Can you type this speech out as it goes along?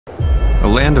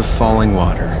land of falling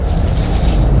water,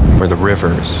 where the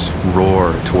rivers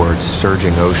roar towards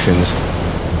surging oceans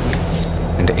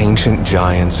and ancient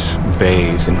giants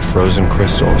bathe in frozen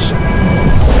crystals.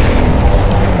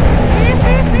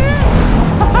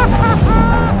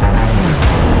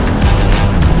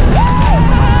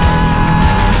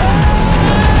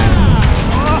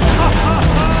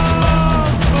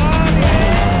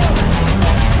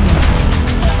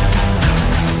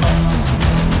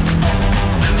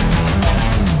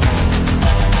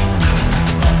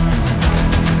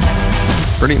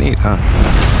 Pretty neat, huh?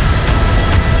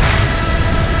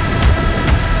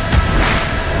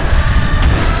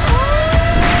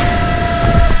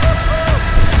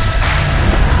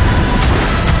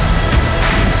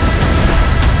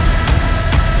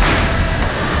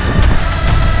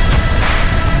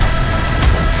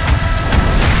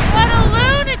 What a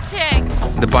lunatic!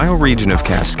 The bioregion of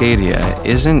Cascadia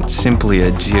isn't simply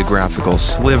a geographical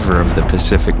sliver of the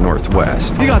Pacific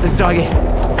Northwest. You got this, doggy.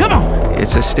 Come on!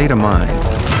 It's a state of mind.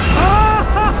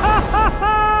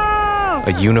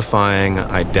 A unifying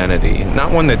identity.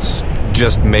 Not one that's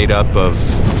just made up of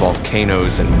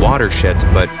volcanoes and watersheds,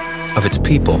 but of its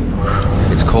people,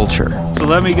 its culture. So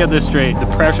let me get this straight. The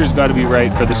pressure's got to be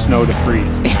right for the snow to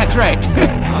freeze. Yeah, that's right.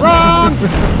 Wrong!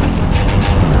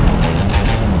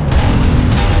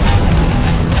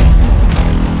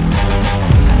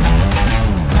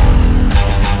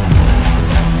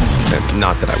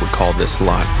 Not that I would call this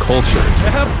lot culture.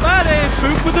 Buddy,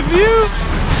 poop with a view!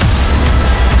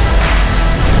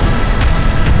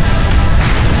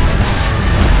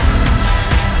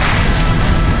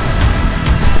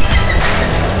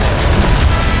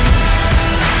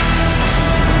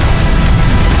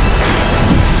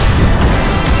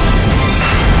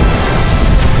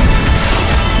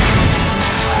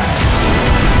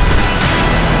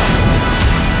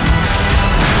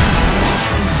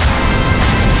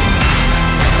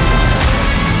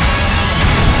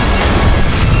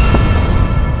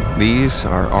 These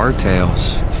are our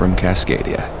tales from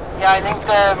Cascadia. Yeah, I think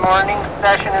the morning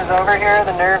session is over here.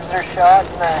 The nerves are shot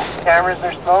and the cameras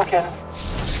are smoking.